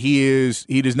that he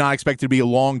does not expect it to be a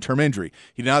long-term injury.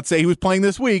 He did not say he was playing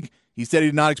this week. He said he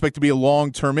did not expect to be a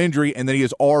long-term injury, and then he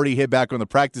has already hit back on the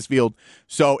practice field.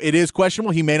 So it is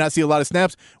questionable. He may not see a lot of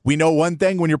snaps. We know one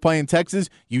thing when you're playing Texas,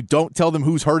 you don't tell them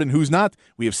who's hurt and who's not.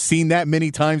 We have seen that many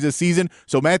times this season.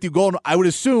 So Matthew Golden, I would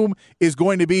assume, is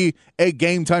going to be a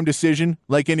game-time decision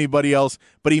like anybody else,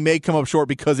 but he may come up short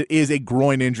because it is a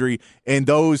groin injury, and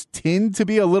those tend to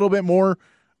be a little bit more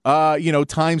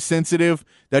time-sensitive,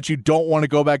 that you don't want to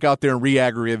go back out there and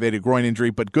re-aggravate a groin injury,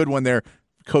 but good one there.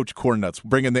 Coach Cornuts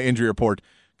bringing the injury report.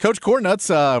 Coach Cornuts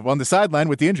on the sideline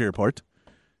with the injury report.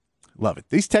 Love it.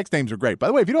 These text names are great. By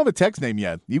the way, if you don't have a text name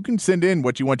yet, you can send in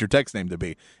what you want your text name to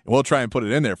be, and we'll try and put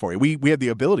it in there for you. We have the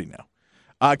ability now.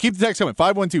 Keep the text coming,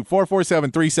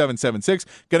 512-447-3776.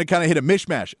 Going to kind of hit a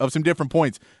mishmash of some different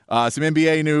points. Some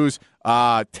NBA news.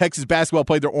 Texas basketball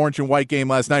played their orange and white game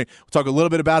last night. We'll talk a little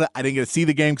bit about it. I didn't get to see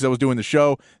the game because I was doing the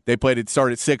show. They played it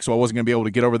start at 6, so I wasn't going to be able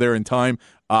to get over there in time.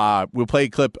 We'll play a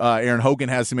clip. Aaron Hogan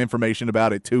has some information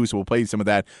about it too, so we'll play some of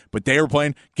that. But they were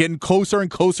playing, getting closer and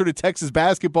closer to Texas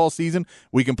basketball season.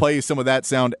 We can play some of that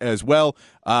sound as well.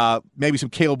 Maybe some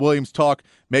Caleb Williams talk,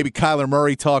 maybe Kyler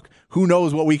Murray talk. Who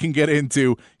knows what we can get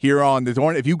into here on the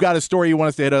Horn. If you've got a story you want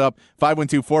us to hit it up,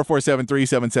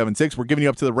 512-447-3776. We're giving you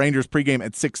up to the Rangers pregame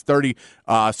at 6:30.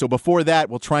 So before that,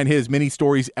 we'll try and hit as many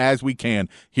stories as we can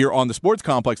here on the Sports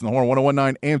Complex in the Horn,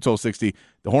 101.9 AM 1260,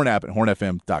 the Horn app, and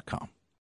hornfm.com.